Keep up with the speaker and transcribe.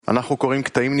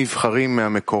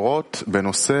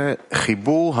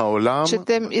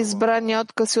Четем избрани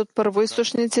откази от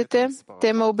първоизточниците,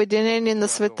 тема обединение на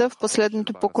света в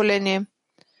последното поколение.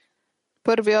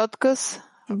 Първи отказ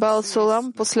 – Баал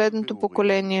Сулам, последното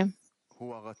поколение.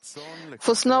 В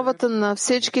основата на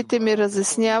всичките ми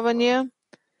разяснявания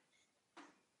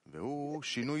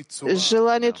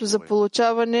желанието за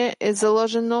получаване е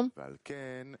заложено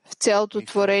в цялото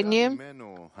творение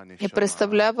и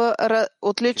представлява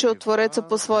отличие от Твореца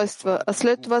по свойства, а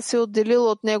след това се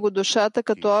отделила от него душата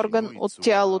като орган от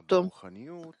тялото.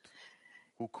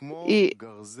 И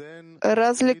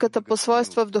разликата по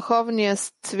свойства в духовния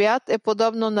свят е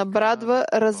подобно на брадва,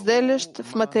 разделящ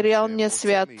в материалния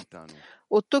свят.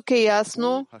 От тук е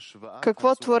ясно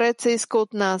какво Твореца иска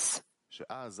от нас.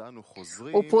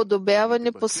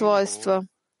 Уподобяване по свойства.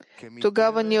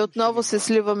 Тогава ние отново се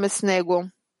сливаме с Него,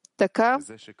 така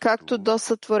както до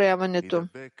сътворяването.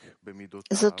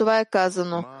 Затова е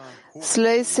казано: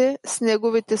 слей се с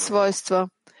Неговите свойства.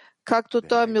 Както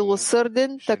Той е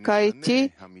милосърден, така и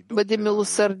ти бъди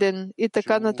милосърден. И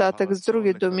така нататък. С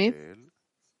други думи,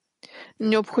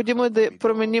 необходимо е да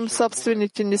променим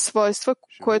собствените ни свойства,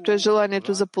 което е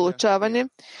желанието за получаване,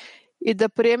 и да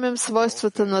приемем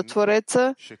свойствата на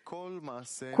Твореца,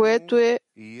 което е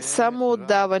само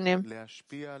отдаване.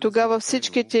 Тогава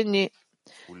всичките ни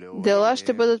дела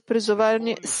ще бъдат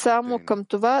призовани само към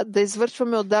това да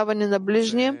извършваме отдаване на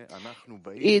ближния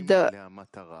и да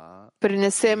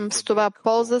принесем с това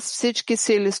полза с всички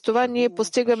сили. С това ние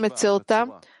постигаме целта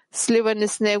сливане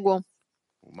с Него,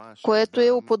 което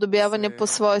е уподобяване по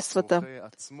свойствата.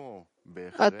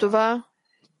 А това,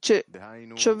 че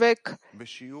човек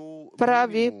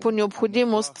прави по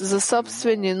необходимост за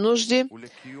собствени нужди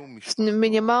в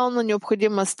минимална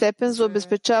необходима степен за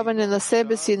обезпечаване на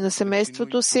себе си и на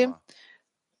семейството си,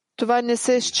 това не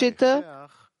се счита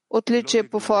отличие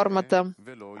по формата,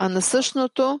 а на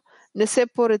същото не се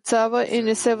порицава и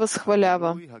не се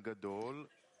възхвалява.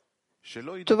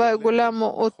 Това е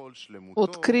голямо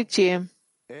откритие.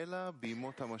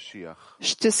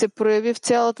 Ще се прояви в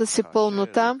цялата си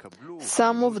пълнота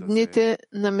само в дните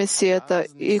на Месията.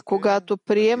 И когато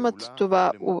приемат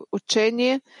това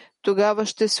учение, тогава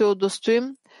ще се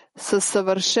удостоим със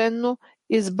съвършено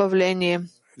избавление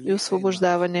и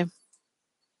освобождаване.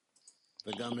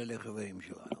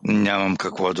 Нямам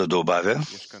какво да добавя.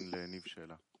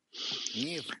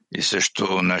 И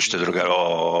също нашите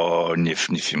другари.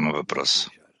 Ниф има въпрос.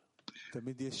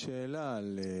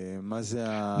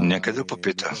 Нека да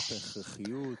попита.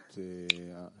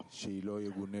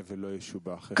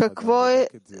 Какво е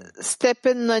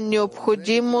степен на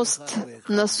необходимост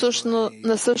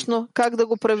насъщно, как да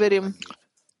го проверим?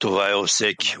 Това е у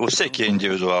всеки е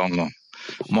индивидуално.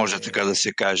 Може така да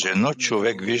се каже, но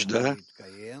човек вижда,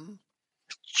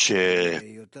 че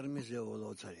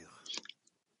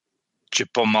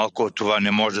по-малко от това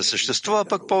не може да съществува, а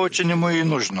пък повече не му е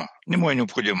нужно, не му е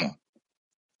необходимо.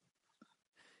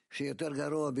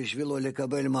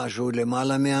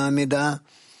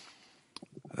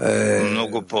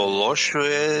 Много по-лошо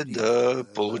е да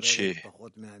получи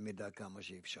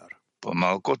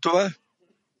по-малко от това.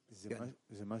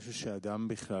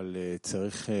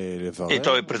 И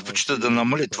той предпочита да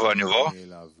намали това ниво.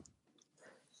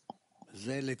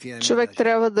 Човек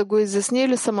трябва да го изясни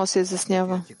или само се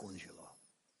изяснява?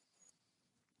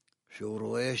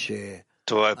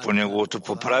 Това е по неговото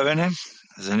поправяне.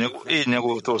 За него и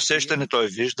неговото усещане, той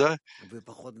вижда,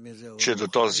 че до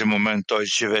този момент той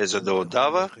живее за да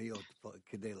отдава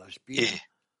и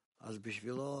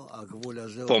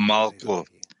по-малко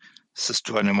с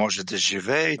това не може да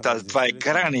живее и това е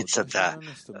границата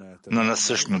на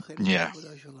насъщния.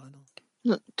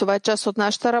 Това е част от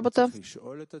нашата работа?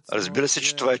 Разбира се,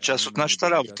 че това е част от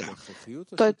нашата работа.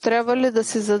 Той трябва ли да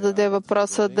си зададе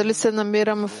въпроса дали се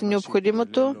намирам в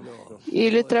необходимото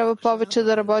или трябва повече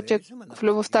да работя в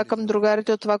любовта към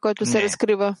другарите от това, което се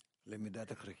разкрива?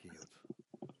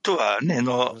 Това не,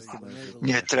 но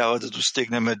ние трябва да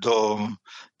достигнем до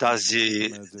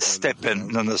тази степен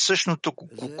на насъщното,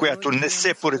 която не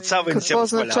се порицава и не се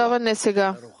възхвалява. Какво означава не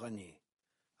сега?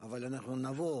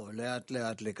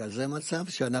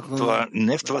 Това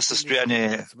не в това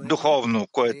състояние духовно,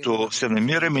 което се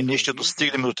намираме, ние ще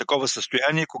достигнем до такова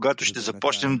състояние, когато ще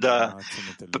започнем да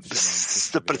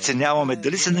преценяваме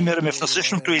дали се намираме в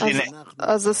насъщното или не.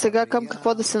 А за сега към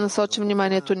какво да се насочи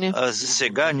вниманието ни? За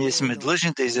сега ние сме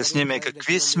длъжни да изясниме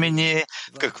какви сме ние,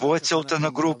 какво е целта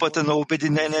на групата, на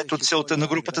обединението, целта на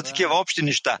групата, такива общи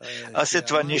неща. А след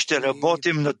това ние ще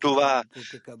работим на това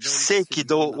всеки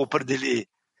да определи,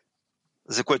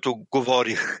 за което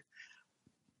говорих,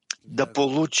 да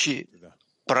получи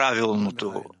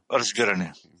правилното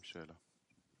разбиране.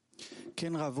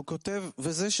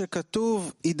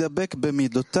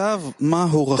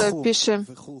 Той пише,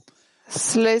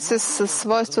 слей се със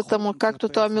свойствата му, както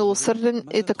той е милосърден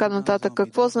и така нататък.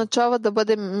 Какво означава да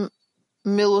бъде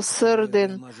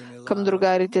милосърден към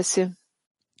другарите си?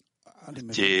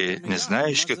 Ти не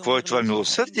знаеш какво е това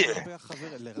милосърдие?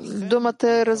 Думата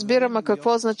е разбирам, а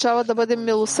какво означава да бъдем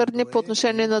милосърдни по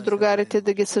отношение на другарите?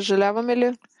 Да ги съжаляваме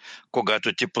ли?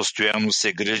 Когато ти постоянно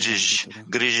се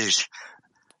грижиш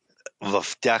в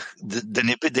тях, да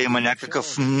не би да има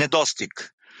някакъв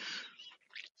недостиг.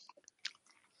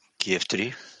 Киев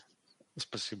 3.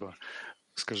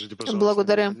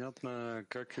 Благодаря.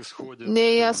 Не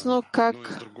е ясно как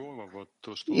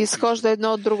изхожда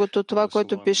едно от другото, това,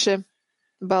 което пише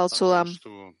Баал Сулам.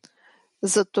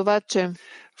 За това, че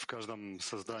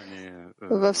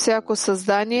във всяко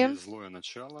създание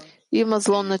има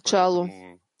зло начало.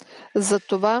 За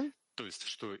това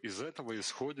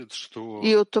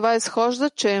и от това изхожда,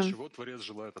 че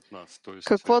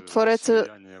какво Твореца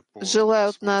желае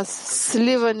от нас?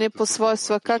 Сливане по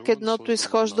свойства, как едното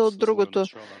изхожда от другото.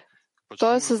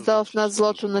 Той е създал в нас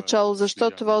злото начало,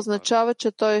 защото това означава,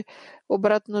 че той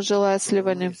обратно желая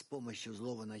сливане.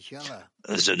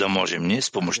 За да можем ние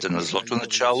с помощта на злото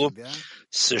начало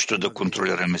също да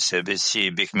контролираме себе си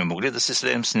и бихме могли да се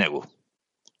слеем с него.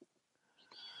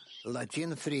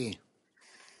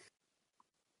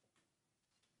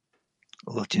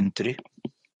 Латин 3.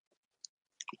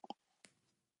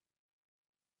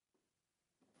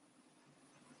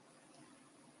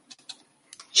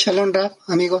 Shalom, Rab,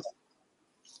 amigos.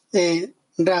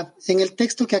 Rab, en el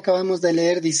texto que acabamos de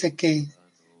leer dice que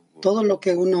todo lo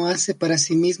que uno hace para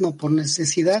sí mismo por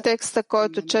necesidad. В текста,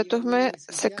 който четохме,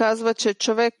 се казва, че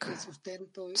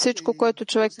всичко, което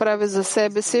човек прави за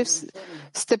себе си,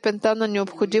 в степента на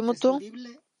необходимото,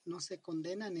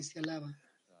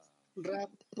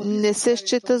 не се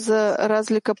счита за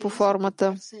разлика по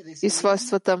формата и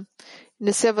свойствата.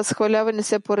 Не се възхвалява, не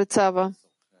се порицава.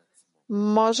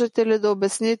 Можете ли да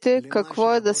обясните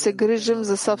какво е да се грижим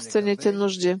за собствените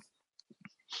нужди?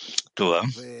 Това,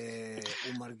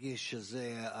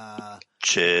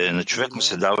 че на човек му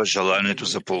се дава желанието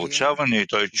за получаване и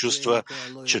той чувства,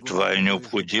 че това е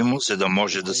необходимо, за да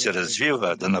може да се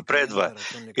развива, да напредва.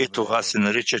 И това се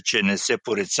нарича, че не се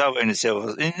порицава и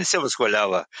не се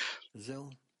възхвалява.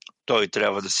 Той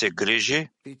трябва да се грижи.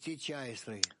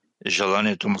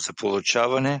 Желанието му за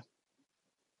получаване.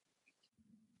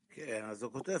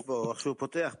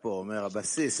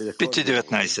 Пети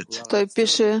 19. Той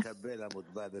пише,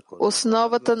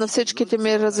 основата на всичките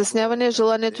ми разяснявания е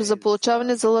желанието за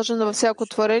получаване, заложено във всяко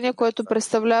творение, което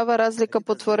представлява разлика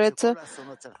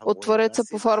от Твореца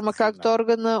по форма, както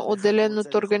органа, отделен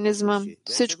от организма.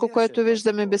 Всичко, което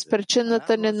виждаме,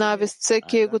 безпричинната ненавист,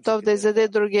 всеки е готов да изяде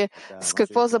другия. С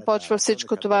какво започва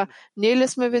всичко това? Ние ли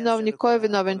сме виновни? Кой е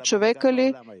виновен? Човека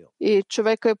ли? И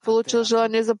човека е получил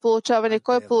желание за получаване.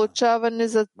 Кой е получаване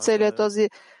за целият този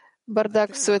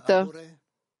бардак в света?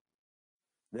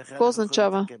 Какво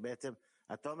означава?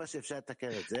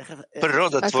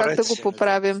 Природа, а как да го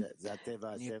поправим?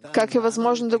 Как е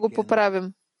възможно да го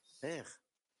поправим?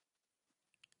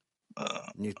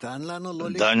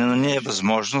 Дадена ни е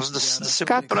възможност да се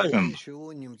поправим.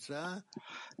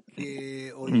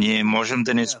 Ние можем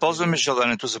да не използваме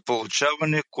желанието за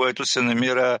получаване, което се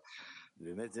намира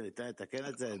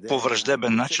по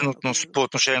враждебен начин по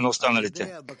отношение на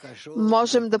останалите.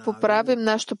 Можем да поправим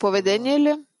нашето поведение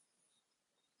ли?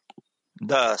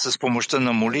 Да, с помощта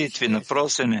на молитви, на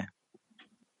просене.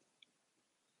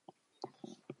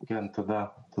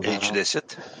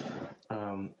 H10.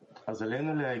 אז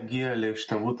עלינו להגיע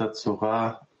להשתוות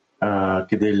הצורה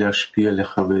כדי להשפיע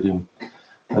לחברים.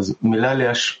 אז מילה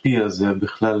להשפיע זה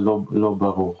בכלל לא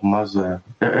ברור. מה זה?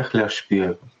 איך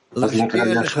להשפיע? להשפיע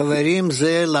לחברים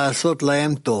זה לעשות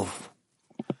להם טוב.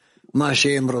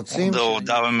 Да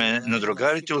отдаваме на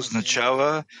другарите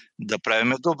означава да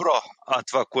правиме добро. А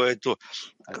това,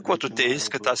 каквото те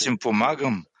искат, аз им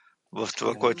помагам в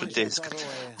това, което те искат.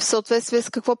 В съответствие с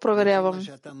какво проверявам?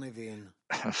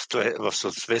 В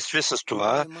съответствие с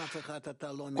това,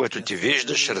 което ти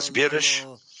виждаш, разбираш.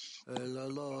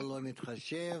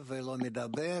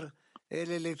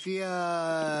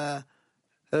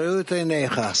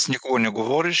 С никого не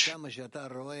говориш,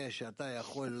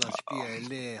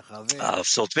 а в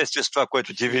съответствие с това,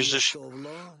 което ти виждаш,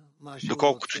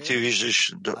 доколкото ти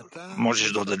виждаш,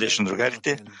 можеш да отдадеш на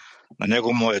другарите, на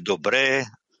него му е добре,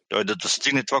 той да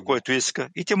достигне това, което иска,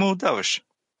 и ти му отдаваш.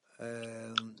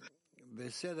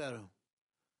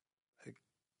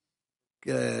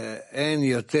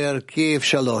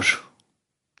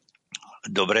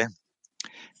 Добре.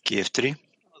 Киев 3.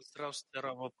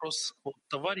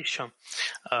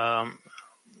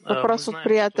 Въпрос от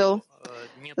приятел.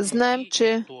 Знаем,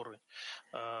 че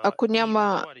ако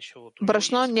няма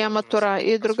брашно, няма Тора.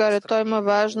 И другаре, той има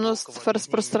важност в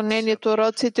разпространението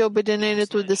уроците и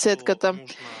обединението в десетката.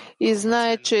 И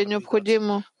знае, че е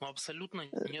необходимо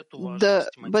да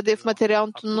бъде в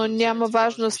материалното, но няма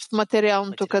важност в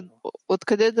материалното.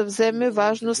 Откъде да вземе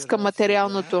важност към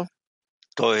материалното?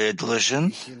 Той е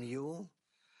длъжен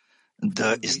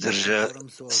да издържа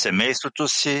семейството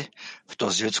си в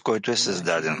този вид, в който е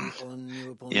създаден.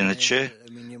 Иначе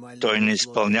той не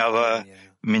изпълнява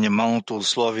минималното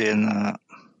условие на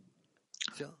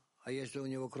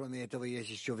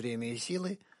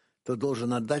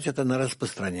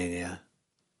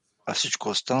а всичко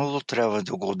останало трябва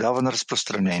да го отдава на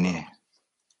разпространение.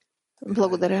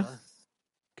 Благодаря.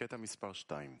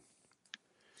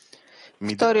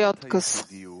 Втори отказ.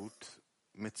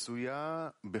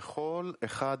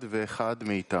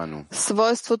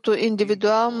 Свойството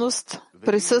индивидуалност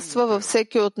присъства във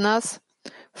всеки от нас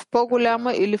в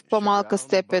по-голяма или в по-малка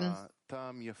степен.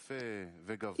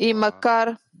 И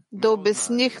макар да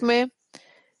обяснихме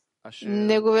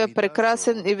неговия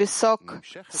прекрасен и висок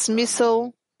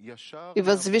смисъл и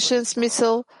възвишен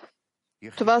смисъл,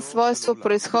 това свойство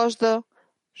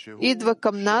идва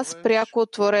към нас пряко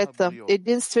от Твореца,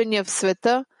 единствения в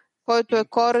света, който е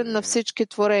корен на всички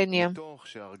творения.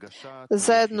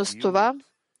 Заедно с това,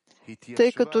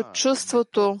 тъй като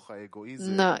чувството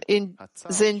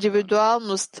за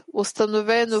индивидуалност,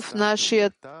 установено в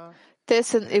нашия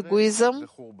тесен егоизъм,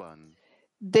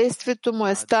 действието му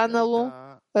е станало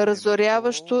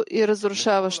разоряващо и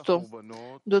разрушаващо,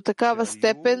 до такава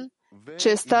степен,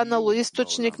 че е станало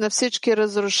източник на всички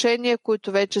разрушения,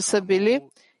 които вече са били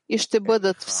и ще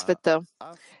бъдат в света.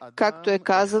 Както е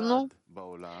казано,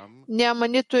 няма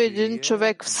нито един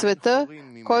човек в света,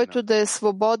 който да е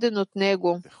свободен от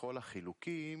него.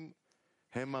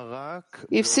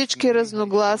 И всички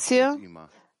разногласия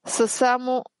са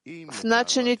само в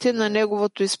начините на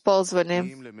неговото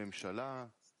използване.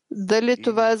 Дали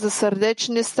това е за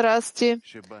сърдечни страсти,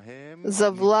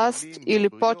 за власт или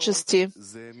почести.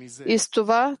 И с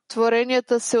това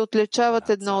творенията се отличават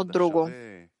едно от друго.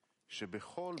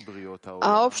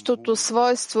 А общото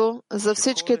свойство за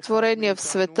всички творения в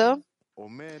света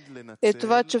е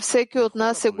това, че всеки от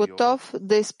нас е готов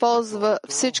да използва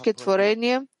всички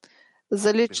творения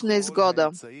за лична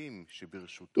изгода,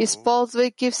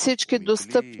 използвайки всички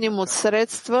достъпни му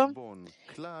средства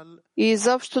и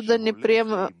изобщо да не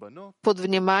приема под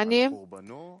внимание,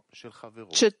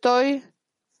 че той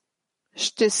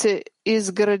ще се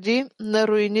изгради на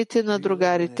руините на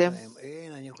другарите.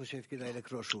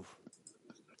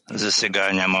 За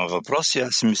сега няма въпроси.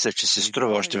 Аз мисля, че се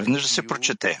струва още веднъж да се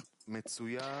прочете.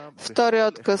 Втори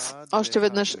отказ. Още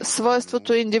веднъж.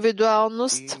 Свойството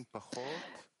индивидуалност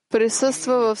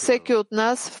присъства във всеки от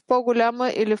нас в по-голяма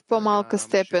или в по-малка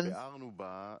степен.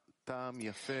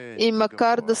 И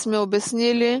макар да сме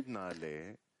обяснили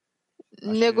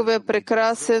неговия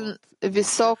прекрасен,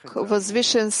 висок,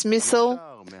 възвишен смисъл,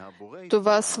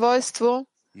 това свойство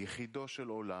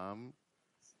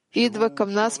идва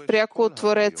към нас пряко от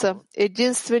Твореца,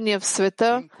 единствения в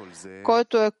света,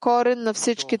 който е корен на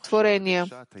всички творения.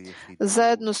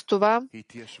 Заедно с това,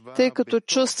 тъй като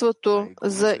чувството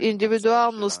за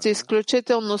индивидуалност и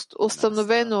изключителност,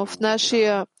 установено в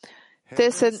нашия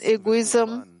тесен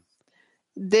егоизъм,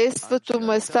 действието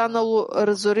му е станало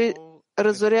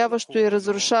разоряващо и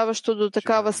разрушаващо до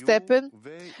такава степен,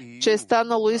 че е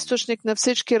станало източник на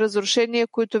всички разрушения,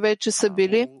 които вече са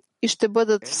били и ще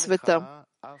бъдат в света.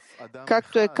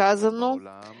 Както е казано,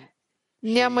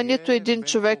 няма нито един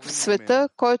човек в света,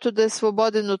 който да е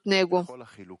свободен от него.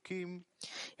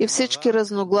 И всички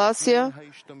разногласия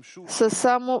са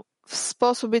само в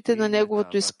способите на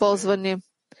неговото използване.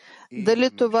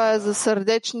 Дали това е за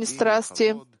сърдечни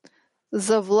страсти,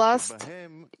 за власт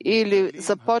или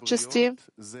за почести,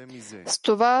 с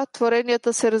това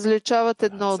творенията се различават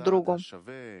едно от друго.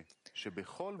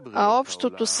 А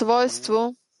общото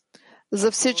свойство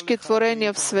за всички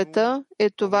творения в света е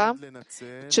това,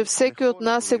 че всеки от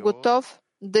нас е готов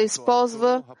да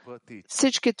използва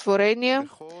всички творения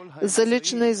за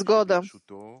лична изгода,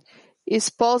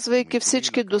 използвайки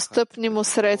всички достъпни му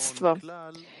средства,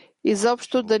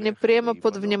 изобщо да не приема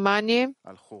под внимание,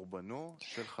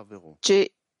 че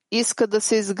иска да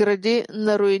се изгради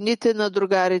на руините на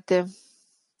другарите.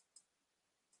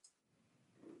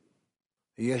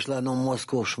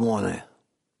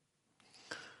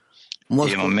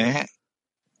 Имаме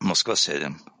Москва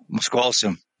 7. Москва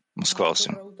 8.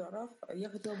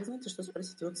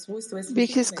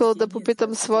 Бих искал да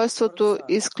попитам свойството,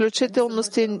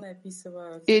 изключителност и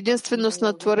единственост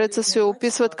на Твореца се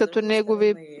описват като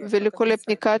негови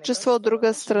великолепни качества, от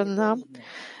друга страна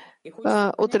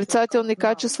отрицателни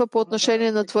качества по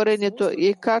отношение на творението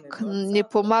и как ни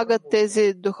помагат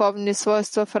тези духовни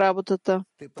свойства в работата,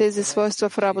 тези свойства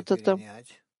в работата.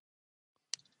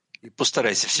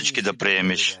 Постарай се всички да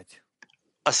приемеш,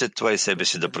 а след това и себе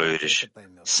си да провериш.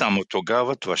 Само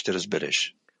тогава това ще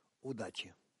разбереш.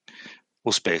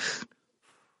 Успех.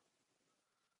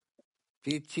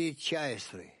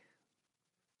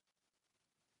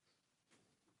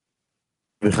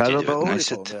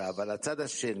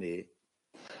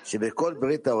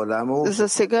 За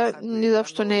сега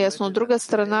изобщо не е ясно. От друга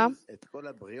страна,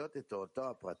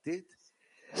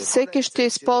 всеки ще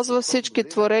използва всички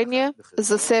творения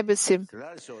за себе си,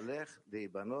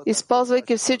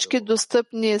 използвайки всички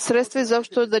достъпни средства,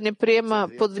 изобщо да не приема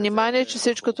под внимание, че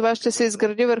всичко това ще се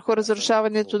изгради върху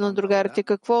разрушаването на другарите.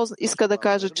 Какво иска да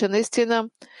кажа? Че наистина,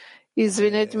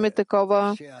 извинете ме,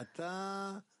 такава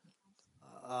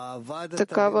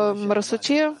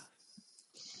мръсотия?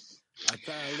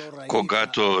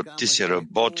 Когато ти си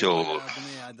работил,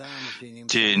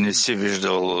 ти не си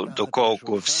виждал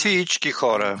доколко всички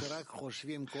хора,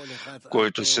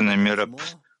 които се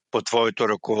намират по твоето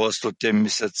ръководство, те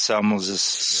мислят само за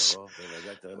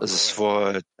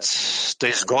своята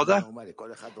изгода?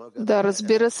 Да,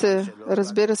 разбира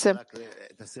се.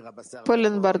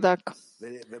 Пълен бардак.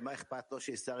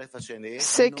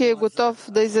 Всеки е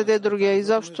готов да изяде другия.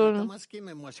 Изобщо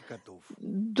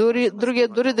другия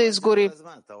дори да изгори.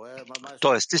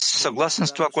 Тоест, ти си съгласен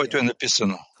с това, което е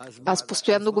написано? Аз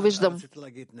постоянно го виждам.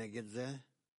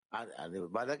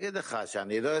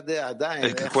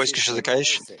 Какво искаш да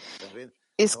кажеш?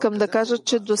 Искам да кажа,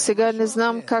 че до сега не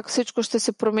знам как всичко ще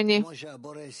се промени.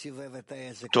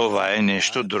 Това е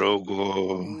нещо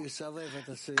друго.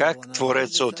 Как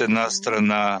Творец от една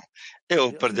страна е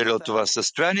определил това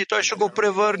състояние, той ще го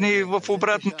превърне в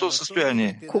обратното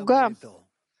състояние. Кога?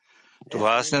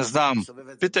 Това аз не знам.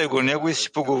 Питай го него и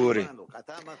си поговори.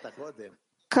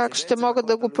 Как ще мога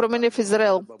да го променя в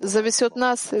Израел? Зависи от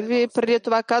нас. Вие преди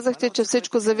това казахте, че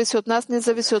всичко зависи от нас, не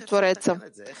зависи от Твореца.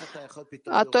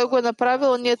 А той го е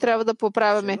направил, ние трябва да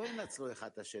поправяме.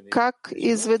 Как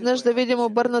изведнъж да видим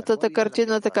обърнатата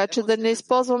картина, така че да не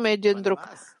използваме един друг,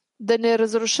 да не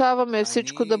разрушаваме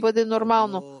всичко, да бъде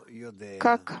нормално?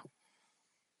 Как?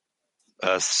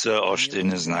 Аз още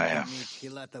не зная.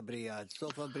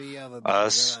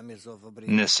 Аз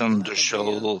не съм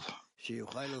дошъл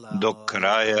до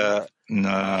края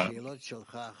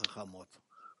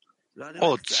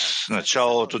от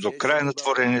началото до края на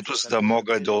творението, за да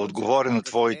мога да отговоря на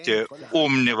твоите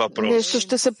умни въпроси. Нещо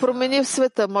ще се промени в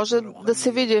света, може да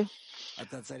се види.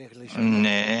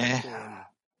 Не.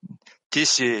 Ти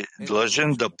си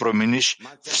длъжен да промениш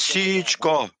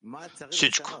всичко.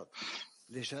 Всичко.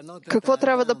 Какво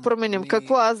трябва да променим?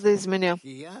 Какво аз да изменя?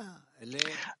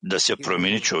 Да се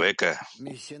промени човека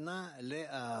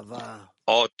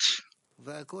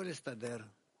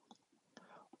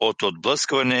от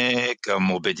отблъскване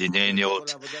към обединение,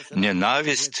 от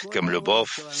ненавист към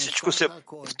любов. Всичко се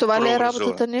в това ли е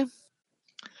работата ни?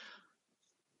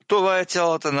 Това е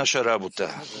цялата наша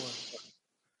работа.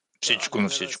 Всичко на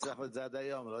всичко.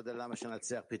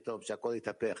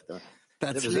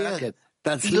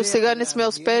 До сега не сме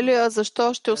успели, а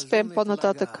защо ще успеем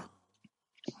по-нататък?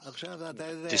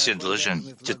 Ти си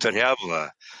длъжен, ти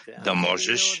трябва да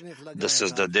можеш да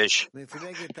създадеш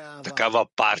такава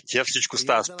партия, всичко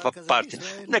става партия.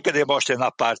 Нека да има още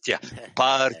една партия.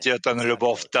 Партията на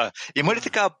любовта. Има ли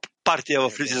такава партия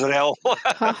в Израел?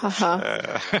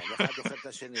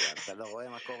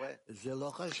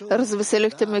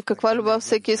 Развеселихте ме. Каква любов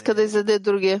всеки иска да изяде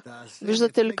другия?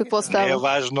 Виждате ли какво става? Не е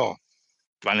важно.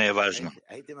 Това не е важно.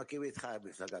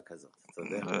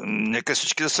 Нека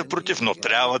всички да са против, но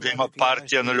трябва да има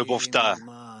партия на любовта.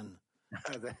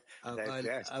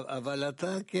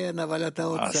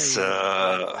 Аз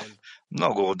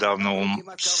много отдавна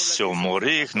се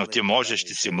уморих, но ти можеш,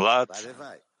 ти си млад.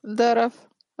 Да, Раф.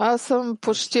 Аз съм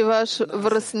почти ваш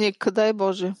връстник, дай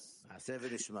Боже.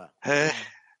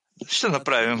 Ще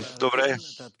направим. Добре.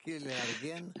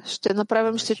 Ще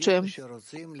направим, ще чуем.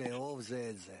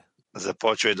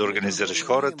 Започвай да организираш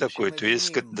хората, които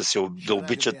искат да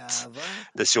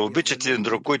се обичат един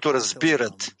друг, които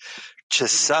разбират, че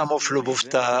само в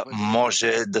любовта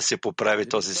може да се поправи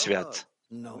този свят.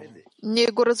 Ние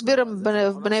го разбираме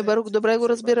в Бней Барух, добре го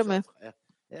разбираме.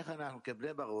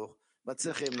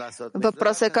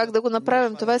 Въпросът е как да го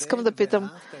направим. Това искам да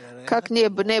питам. Как ние,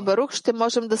 Бней Барух, ще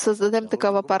можем да създадем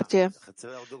такава партия?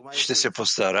 Ще се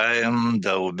постараем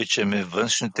да обичаме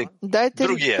външните Дайте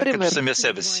другия, пример. като самия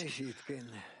себе си.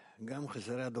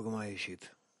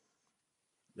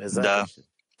 Да.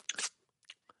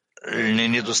 Не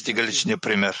ни достига личния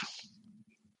пример.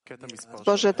 С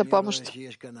Божията помощ.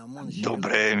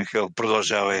 Добре, Михаил,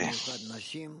 продължавай.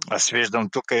 Аз виждам,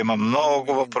 тук има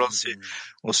много въпроси,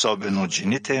 особено от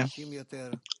жените.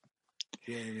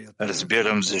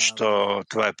 Разбирам защо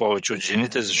това е повече от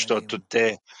жените, защото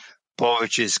те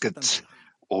повече искат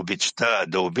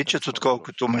да обичат,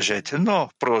 отколкото мъжете, но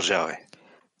продължавай.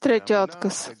 Трети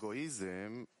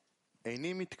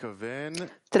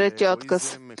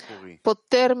отказ. Под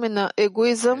термина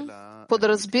егоизъм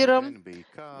подразбирам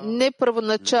не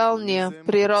първоначалния,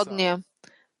 природния,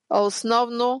 а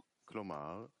основно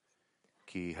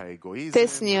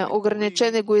тесния,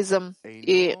 ограничен егоизъм.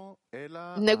 И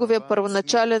неговия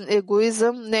първоначален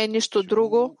егоизъм не е нищо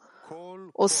друго,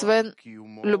 освен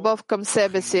любов към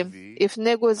себе си. И в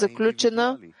него е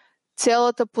заключена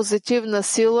цялата позитивна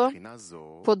сила,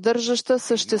 поддържаща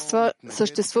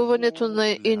съществуването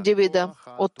на индивида.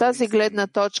 От тази гледна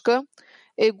точка,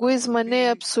 егоизма не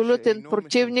е абсолютен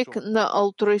противник на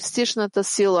алтруистичната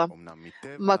сила,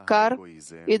 макар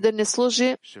и да не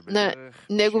служи на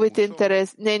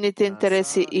нейните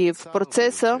интереси. И в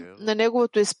процеса на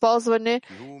неговото използване,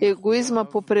 егоизма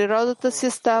по природата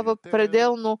си става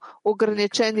пределно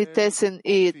ограничен и тесен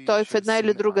и той в една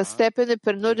или друга степен е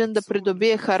принуден да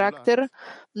придобие характер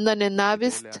на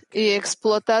ненавист и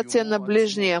експлоатация на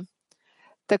ближния,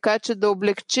 така че да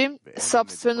облегчи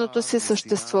собственото си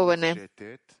съществуване.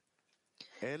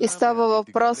 И става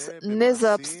въпрос не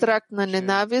за абстрактна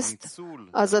ненавист,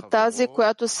 а за тази,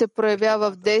 която се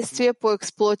проявява в действие по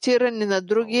експлоатиране на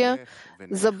другия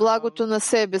за благото на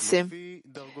себе си,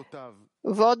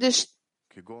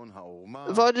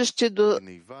 водещи до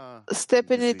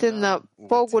степените на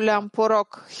по-голям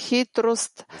порок,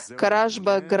 хитрост,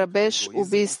 кражба, грабеж,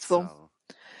 убийство.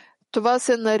 Това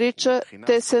се нарича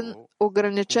тесен,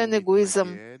 ограничен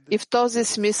егоизъм. И в този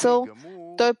смисъл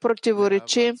той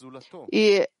противоречи и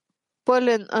е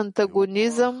пълен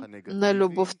антагонизъм на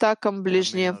любовта към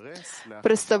ближния,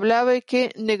 представлявайки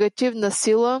негативна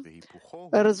сила,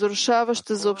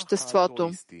 разрушаваща за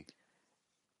обществото.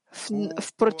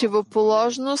 В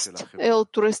противоположност е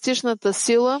алтруистичната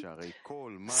сила,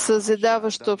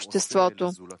 съзидаваща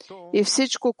обществото. И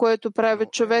всичко, което прави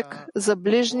човек за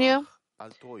ближния,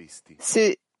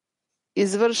 се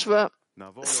извършва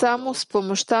само с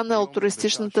помощта на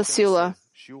алтруистичната сила.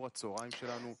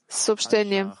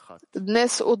 Съобщение.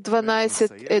 Днес от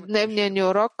 12 е дневния ни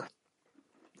урок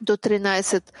до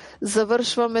 13.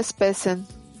 Завършваме с песен.